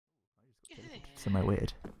somewhere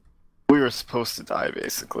weird. We were supposed to die,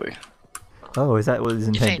 basically. Oh, is that what is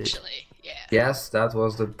intended? Eventually, yeah. Yes, that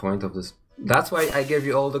was the point of this. That's why I gave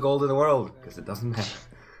you all the gold in the world, because it doesn't matter.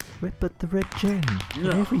 Wait, but the red gem and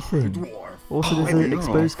Yeah, everything. the dwarf. Also, Oh, there's an no.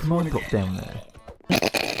 exposed command block down there.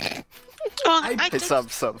 Oh, I- I Hey, did- sub.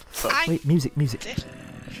 I Wait, music. did.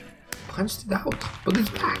 Punched it out, but it's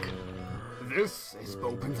back. This is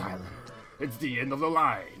Bopen's Island. It's the end of the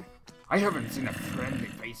line. I haven't seen a friendly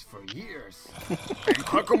face for years. I'm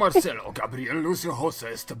Paco Marcelo Gabriel Lucio Jose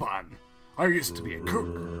Esteban. I used to be a cook.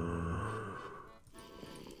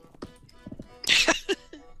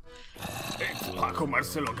 It's Paco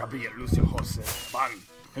Marcelo Gabriel Lucio Jose Esteban.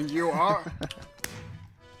 And you are?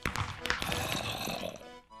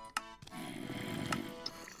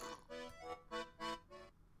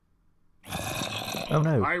 Oh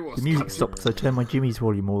no, I was the music captured. stopped, so I turned my Jimmy's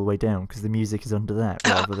volume all the way down because the music is under that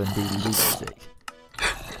rather than DVD music.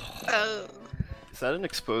 Oh. Is that an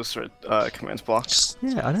exposed commands block?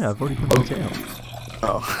 Yeah, I know, I've already pointed it out.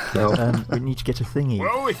 Oh. No. We need to get a thingy.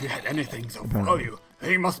 Well, if you had anything of value,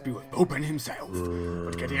 they must be with Bopen himself.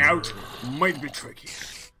 But getting out might be tricky.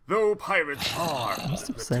 Though pirates are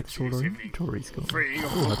Still sad for all our inventory's gone. freeing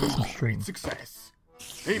of Oh, I've got some with string. great success.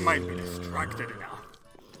 They might be distracted enough.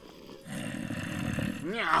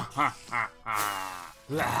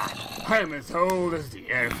 Lad, I'm as old as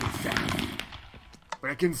the earth itself. But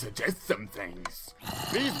I can suggest some things.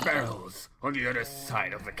 These barrels on the other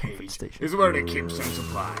side of the cage station. is where they keep some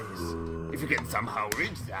supplies. If you can somehow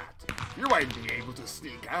reach that, you might be able to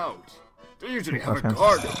sneak out. They usually have a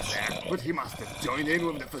guard up there, but he must have joined in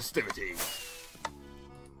with the festivities.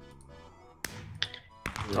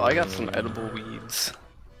 So I got some edible weeds.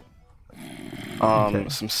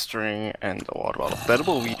 Some string and a water bottle. The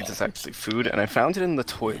edible weeds is actually food, and I found it in the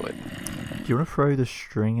toilet. Do you want to throw the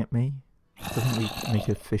string at me? I think we make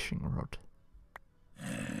a fishing rod.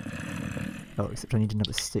 Oh, except I need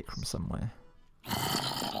another stick from somewhere.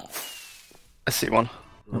 I see one.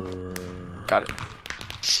 Got it.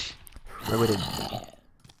 Throw it in.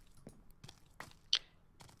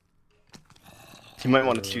 You might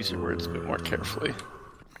want to choose your words a bit more carefully.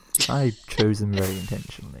 I chose them very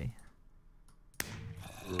intentionally.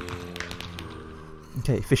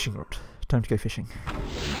 Okay, fishing rod. Time to go fishing.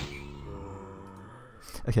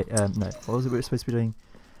 Okay, no. What was it we were supposed to be doing?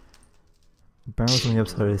 Barrels on the other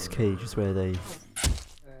side of this cage is where they...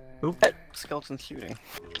 Oh, Skeleton shooting.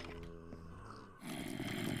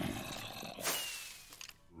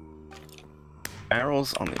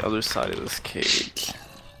 Barrels on the other side of this cage.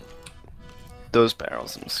 Those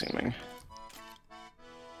barrels, I'm assuming.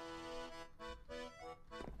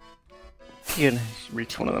 You can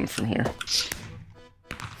reach one of them from here.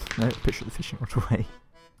 no, push the fishing rod away.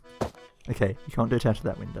 Okay, you can't do it out of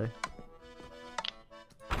that window.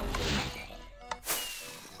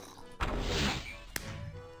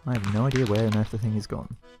 I have no idea where on earth the thing is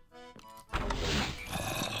gone.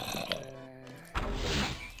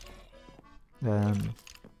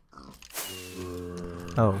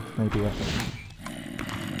 Oh, maybe that one.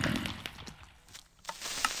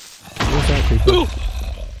 Where's that creeper?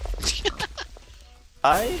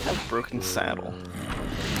 I have broken saddle.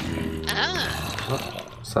 Ah.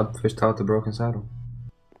 Sub fished out the broken saddle.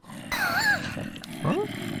 What?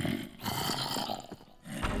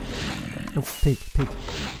 Oh, pig.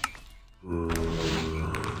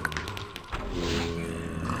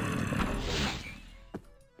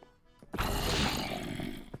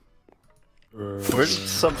 Where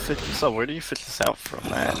did where do you fit this out from?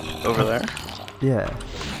 That over there? Yeah.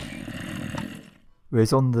 It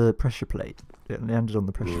was on the pressure plate. It landed on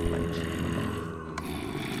the pressure plate.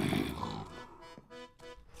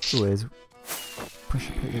 Oh, there's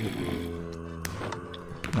pressure plate.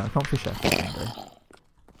 No, I can't fish out the window.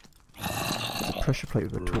 There's a pressure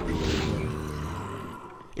plate with a torch.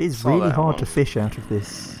 It is Saw really that hard one. to fish out of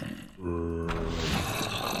this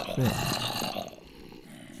thing.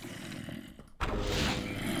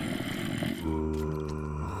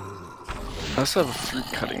 I also have a fruit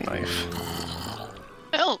cutting knife.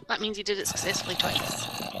 Oh, that means you did it successfully twice.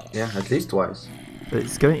 Yeah, at least twice. But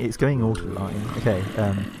it's going auto line. Okay,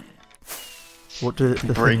 what do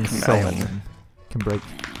the Break things say on melon. them? Can break.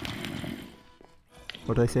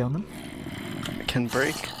 What do they say on them? It can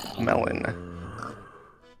break melon.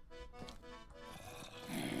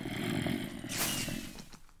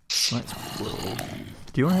 Let's roll.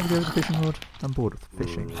 Do you want to have a go with the fishing rod? I'm bored of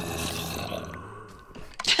fishing.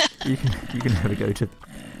 you can have a go to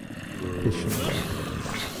fishing.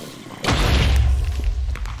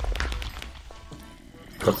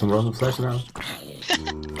 Got some random flesh now.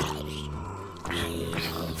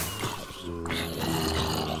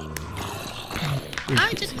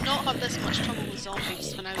 I did not have this much trouble with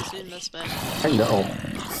zombies when I was doing this bit. I know.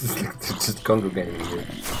 It's just congregating here.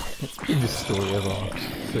 It's been the story of our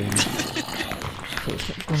thing. So it's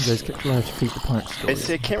one of those kept alive to feed the pipe story. I'd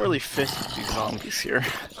say I can't really fit these zombies here.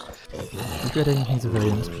 Regretting his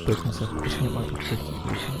avoidance, broke himself, pushing it like a tricky.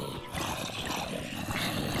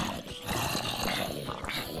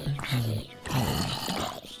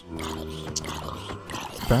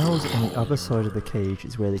 Barrels on the other side of the cage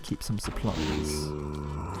is where they keep some supplies.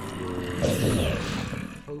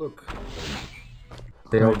 Oh look.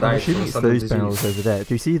 They all I'm died assuming from it's sudden those disease. barrels over there.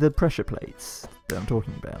 Do you see the pressure plates that I'm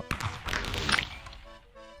talking about?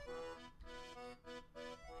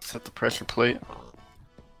 Set the pressure plate.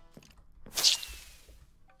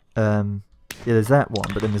 Yeah, there's that one,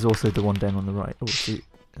 but then there's also the one down on the right. Oh, see,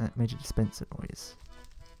 that made a dispenser noise.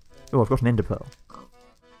 Oh, I've got an ender pearl.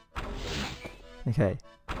 Okay.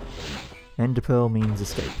 Ender pearl means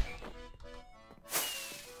escape.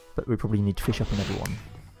 But we probably need to fish up another one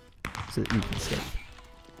so that you can escape.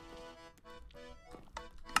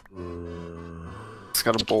 It's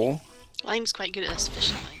got a bowl. Lime's quite good at this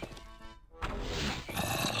fishing thing.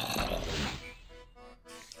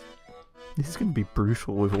 This is going to be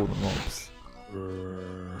brutal with all the mobs.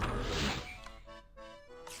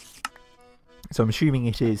 So I'm assuming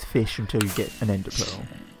it is fish until you get an ender pearl.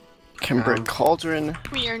 Can break cauldron.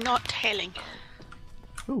 We are not telling.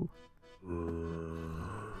 Ooh.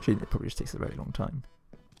 Actually, it probably just takes a very long time.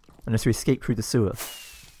 Unless we escape through the sewer.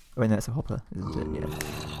 Oh, and that's a hopper, isn't it? Yeah.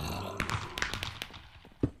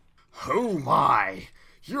 Oh my!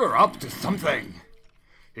 You're up to something!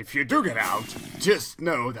 If you do get out, just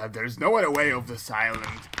know that there's no other way off this island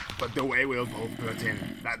but the way we'll both put in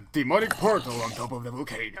that demonic portal on top of the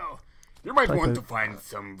volcano. You might want to find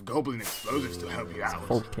some goblin explosives to help you out.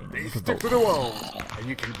 Volcano, They it's a stick to the walls, and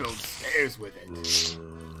you can build stairs with it.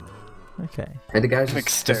 Okay. And the guys Like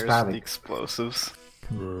just stairs with the spamming. explosives.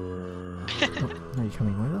 Are you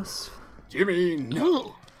coming with us? Jimmy,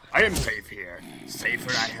 no. I am safe here.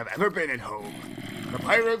 Safer I have ever been at home. The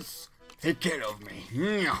pirates take care of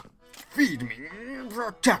me. Feed me.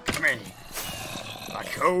 Protect me. Back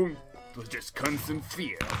home, it was just constant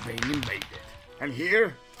fear of being invaded. And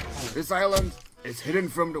here, this island is hidden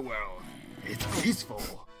from the world. It's peaceful.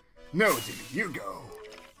 No, Jimmy, you go.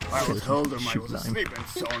 I was told them I was asleep and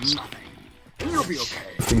saw nothing. And you'll be okay.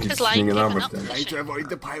 I think Is it's Lime being an giving armor up? thing. Try to avoid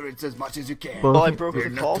the pirates as much as you can. Well, Well, I think- broke We're the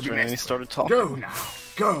not to be cauldron and he messed started with. talking. Go now.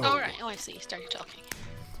 Go. Oh right, oh I see, you started talking.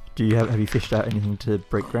 Do you have you fished out anything to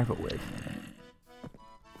break gravel with?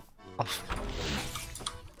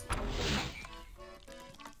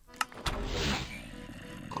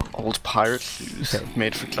 Old pirate shoes Okay.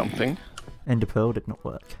 made for clumping. Ender pearl did not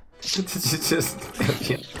work. It's just...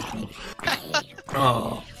 yeah.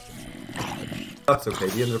 Oh. That's okay,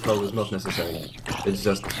 the ender pearl is not necessary. It's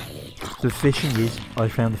just... The fishing is. I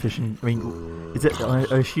found the fishing. I mean, is it? I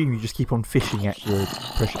assume you just keep on fishing at the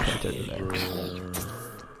pressure plate over there.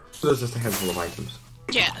 There's just a handful of items.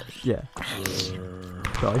 Yeah. Yeah.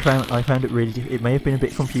 But I found it really. It may have been a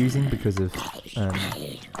bit confusing because of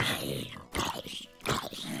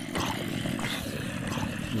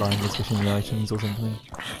Lime was fishing the items or something.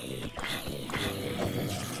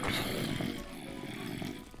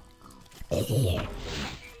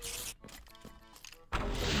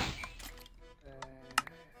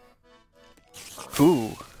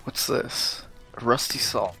 Ooh, what's this? A rusty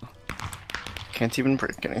saw. Can't even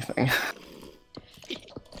break anything.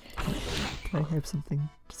 Can I have something?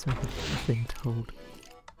 Just so I have a thing to hold.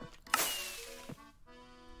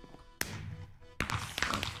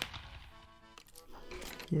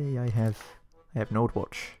 Yay! I have an old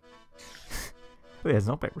watch. Oh, it has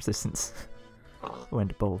knockback resistance. Oh,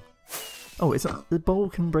 and a bowl. Oh, it's not, the bowl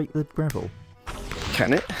can break the gravel.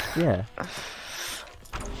 Can it? Yeah.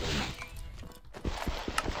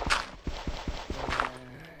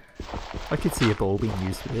 I could see a bowl being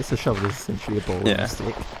used for this. A shovel is essentially a bowl and Yeah. a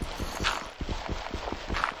stick.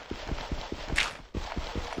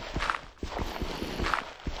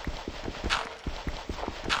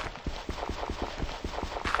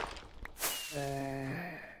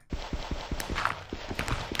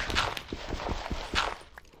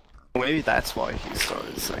 Maybe that's why he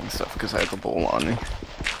started saying stuff, because I had the bowl on me.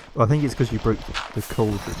 Well, I think it's because you broke the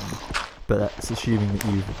cauldron, but that's assuming that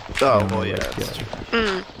you. Oh, well, yeah, that's true.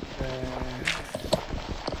 Mm.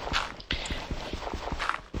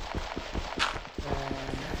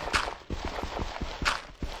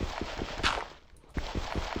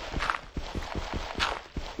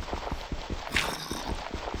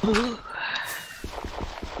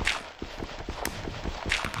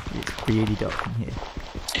 It's really dark in here.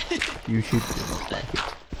 You should not like it.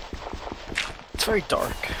 It's very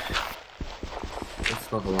dark.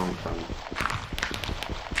 It's not a long time.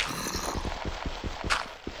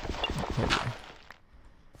 There we go.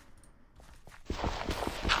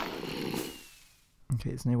 Okay,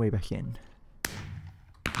 there's no way back in.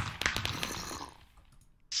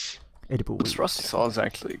 Edible This weeds. rusty saw is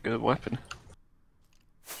actually a good weapon.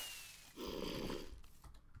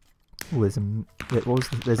 Oh, there's a there's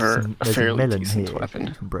Or some a there's a fairly melon decent here weapon.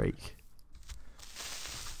 you can break.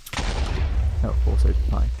 Oh, also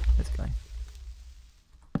hi. There's a guy.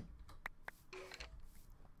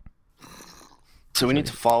 So we need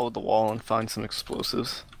to follow the wall and find some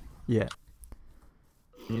explosives. Yeah.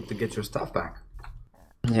 You need to get your stuff back.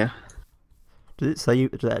 Yeah. Does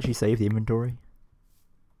it actually save the inventory?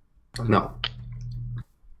 No.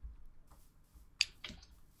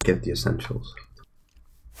 Get the essentials.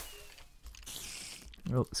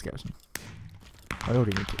 Oh, the skeleton. I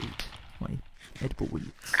already need to eat my edible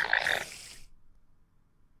weeds.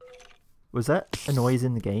 Was that a noise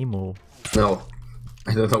in the game, or...? No.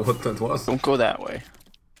 I don't know what that was. Don't go that way.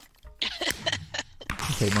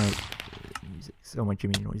 Okay, my music... Oh, my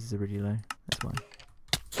Jimmy noises are really low. That's why.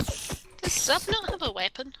 Does Zub not have a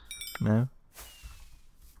weapon? No?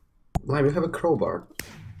 Lime, you have a crowbar,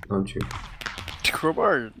 don't you?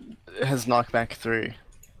 Crowbar has knockback 3.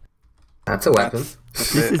 That's a weapon.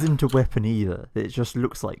 That's This it. isn't a weapon either. It just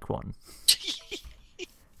looks like one.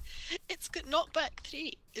 It's got knockback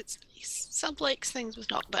 3. It's nice. Sub likes things with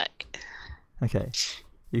knockback. Okay.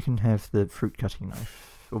 You can have the fruit cutting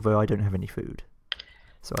knife, although I don't have any food.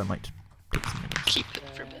 So I might take some of this. Keep it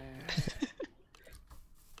for a bit.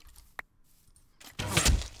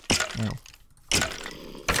 Ow.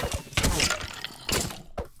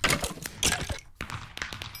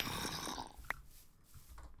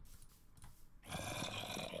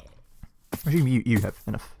 I assume you have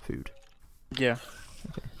enough food. Yeah.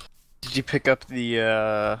 Okay. Did you pick up the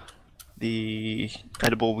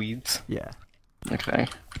edible weeds? Yeah. Okay.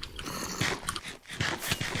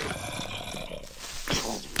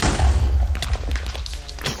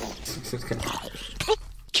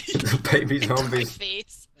 Baby Into my zombies.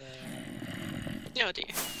 face. Oh dear.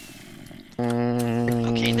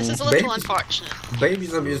 Mm, Okay, this is a little Baby- unfortunate. Baby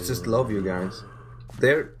zombies just love you guys.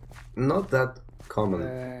 They're not that common.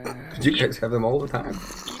 You guys have them all the time.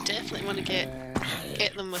 You definitely want to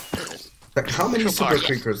get them with the... Like, how many Crowbar, super yeah.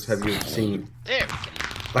 creepers have you seen? There we go.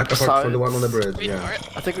 Like, apart from the one on the bridge, Wait yeah. for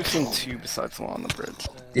it. I think we've seen 2 besides the one on the bridge.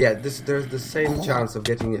 Yeah, there's the same chance of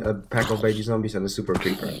getting a pack of baby zombies and a super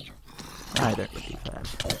creeper. I don't believe that.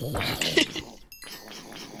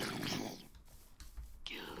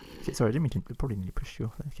 Okay, sorry, I didn't mean to. I probably need to push you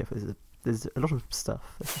off there. Careful, there's a lot of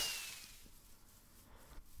stuff. There's just...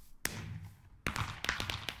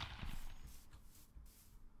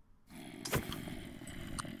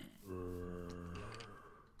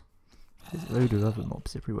 There's a load of other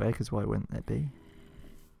mobs everywhere, because why wouldn't there be?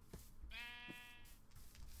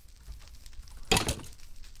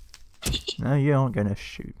 No, you aren't going to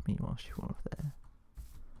shoot me whilst you're off there.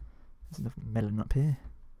 There's enough melon up here.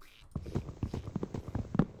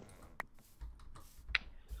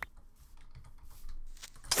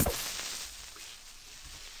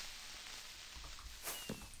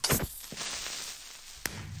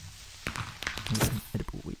 And some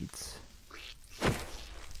edible weeds.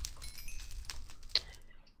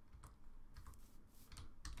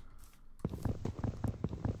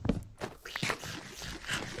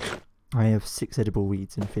 I have 6 edible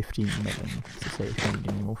weeds and 15 melon to say if I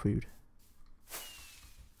need any more food.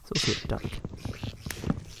 It's also a duck.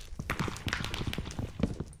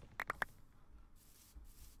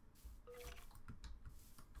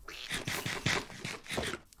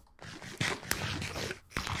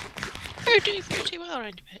 We're doing pretty well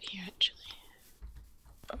around about here, actually.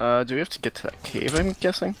 Do we have to get to that cave, I'm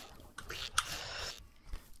guessing?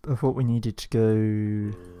 I thought we needed to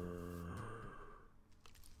go...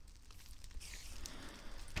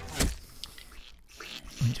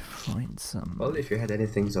 I need to find some... Well, if you had any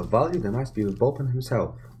things of value, they must be with Bopen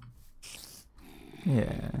himself.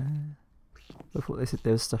 Yeah... I thought they said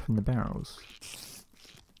there was stuff in the barrels.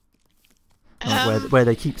 Where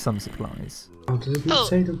they keep some supplies. Oh, did it not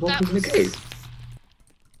say that Bopen's in the cave?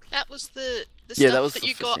 That was the Yeah, stuff that was that the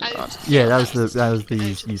you got 15 out. rod. Yeah, that was the out.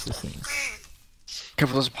 useless things.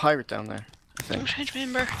 Careful, there's a pirate down there, I I'm think. trying to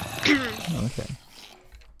remember. Oh, okay.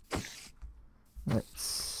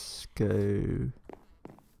 Let's go...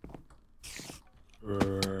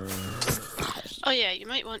 Oh yeah, you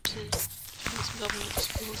might want to find some government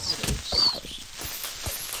explosives.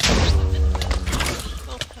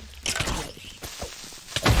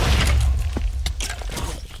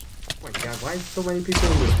 Oh my god, why so many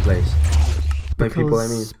people in this place? By people, I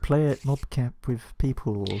mean. Because play at mobcap with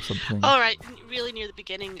people or something. Alright, really near the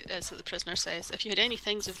beginning, as the prisoner says, if you had any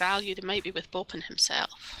things of value, they might be with Bopen himself.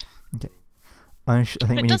 Okay. I think But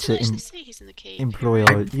we it need doesn't to actually say he's in the cave. employ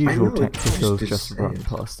our usual know, it tactic used of to just say run it.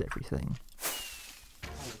 past everything.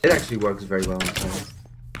 It actually works very well.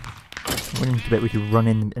 I'm willing to bet we could run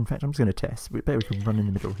in. In fact, I'm just going to test. We bet we can run in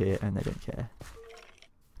the middle here, and they don't care.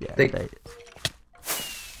 Yeah, They care.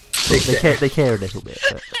 They care a little bit,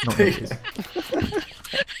 but not much.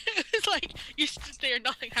 It's like you stood there,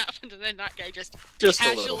 nothing happened, and then that guy just a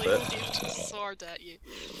little casually bit. waved his sword at you.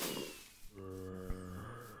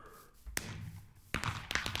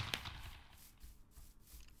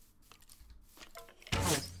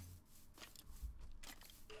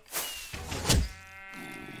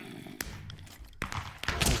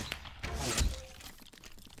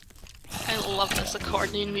 I love this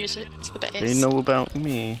accordion music. It's the best. They know about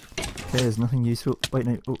me. There's nothing useful. Wait,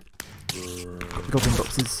 no. Oh. Got the goblin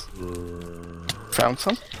boxes. Found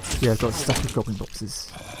some? Yeah, I've got a stack of goblin boxes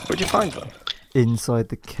Where'd you find them? inside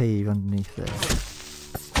the cave underneath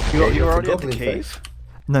there. You're the already at the goblin cave? face.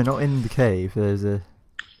 No, not in the cave. There's a.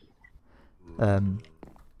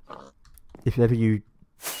 If ever you.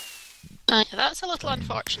 Yeah, that's a little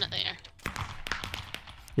unfortunate there.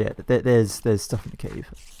 Yeah, there's stuff in the cave.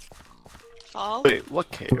 Fall? Wait,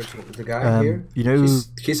 what cave? The guy here, you know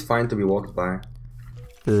he's fine to be walked by.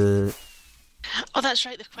 the. Oh, that's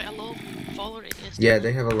right, they've quite a low fall radius. Yeah,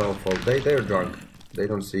 they have a low fall. They're drunk. They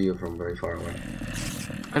don't see you from very far away.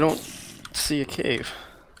 I don't see a cave.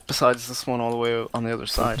 Besides this one all the way on the other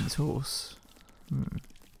side. His horse. More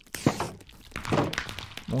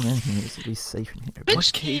than anything, it's at least safe in here.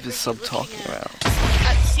 What cave is Sub talking about?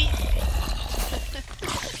 See,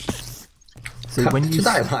 So when you to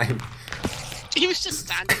die line. he was just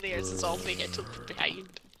standing there as a zombie hit him from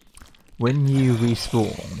behind. when you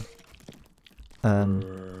respawn,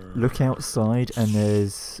 look outside and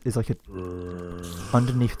there's like a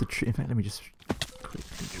underneath the tree. In fact, let me just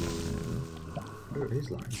quickly try. Where is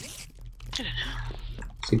line? I don't know.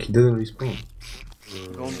 I think he didn't respawn.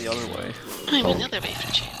 Going the other way. I went the other way for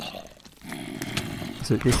a change.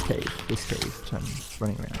 So this cave, which I'm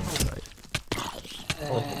running around outside.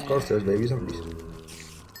 Oh, of course there's baby zombies.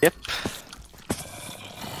 Yep.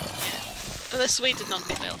 This way did not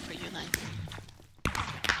go well for you then.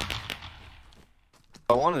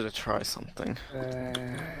 I wanted to try something.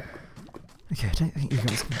 Okay, I don't think you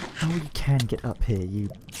guys can. Oh, you can get up here. You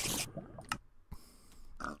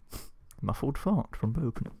muffled fart from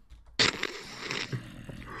Bopen.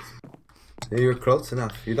 You're close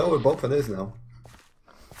enough. You know where Bopen is now.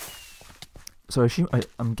 So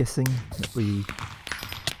I'm guessing that we.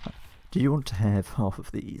 Do you want to have half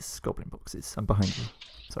of these goblin boxes? I'm behind you.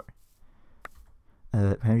 Sorry.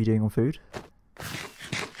 How are you doing on food?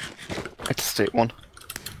 I just ate one.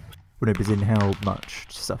 Well, no, but in how much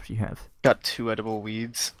stuff do you have? Got 2 edible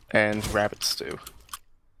weeds and rabbit stew.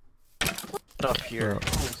 But up here.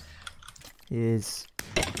 Here's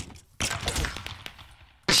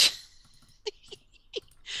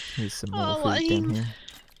some more Oh, food down lime. here.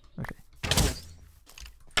 Okay.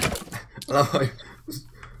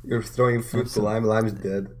 You're throwing food to Lime. Lime's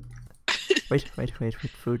dead. Wait.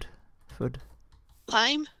 Food.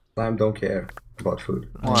 Lime? Lime don't care about food.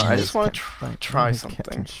 Well, I just want to Right, try I kept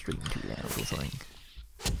something. on stream too loud or something.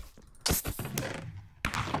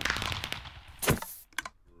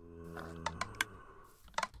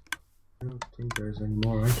 I don't think there's any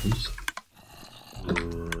more items.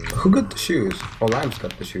 Who got the shoes? Oh, Lime's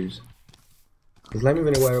got the shoes. Is Lime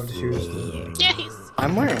even aware of the shoes? Yeah, he's.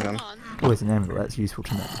 I'm wearing them. on. Always an amulet, that's useful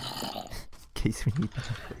to know. In case we need that.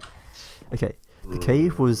 Okay, the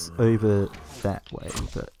cave was over that way,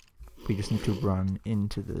 but we just need to run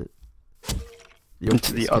into the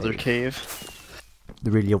Into the obvious other cave.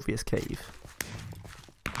 The really obvious cave.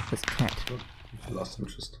 There's a cat. Lost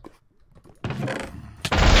interest.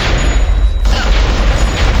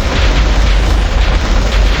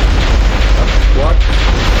 What?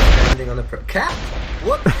 Standing on a cat?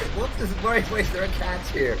 What? What is? Wait, there are cats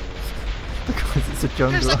here. Because it's a There's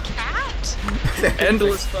jungle. a cat?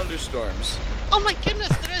 Endless thunderstorms. Oh my goodness,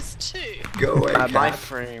 there is 2. Go away, cat. My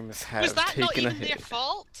frames have Was that not taken a even their hit.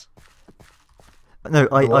 fault? No,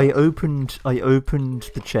 I What? opened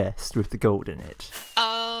the chest with the gold in it.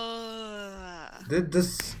 Did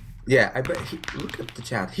this? Yeah, I bet. Look at the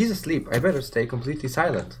chat. He's asleep. I better stay completely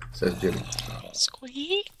silent, says Jimmy.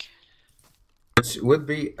 Squeak? Which would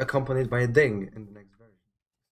be accompanied by a ding in the next.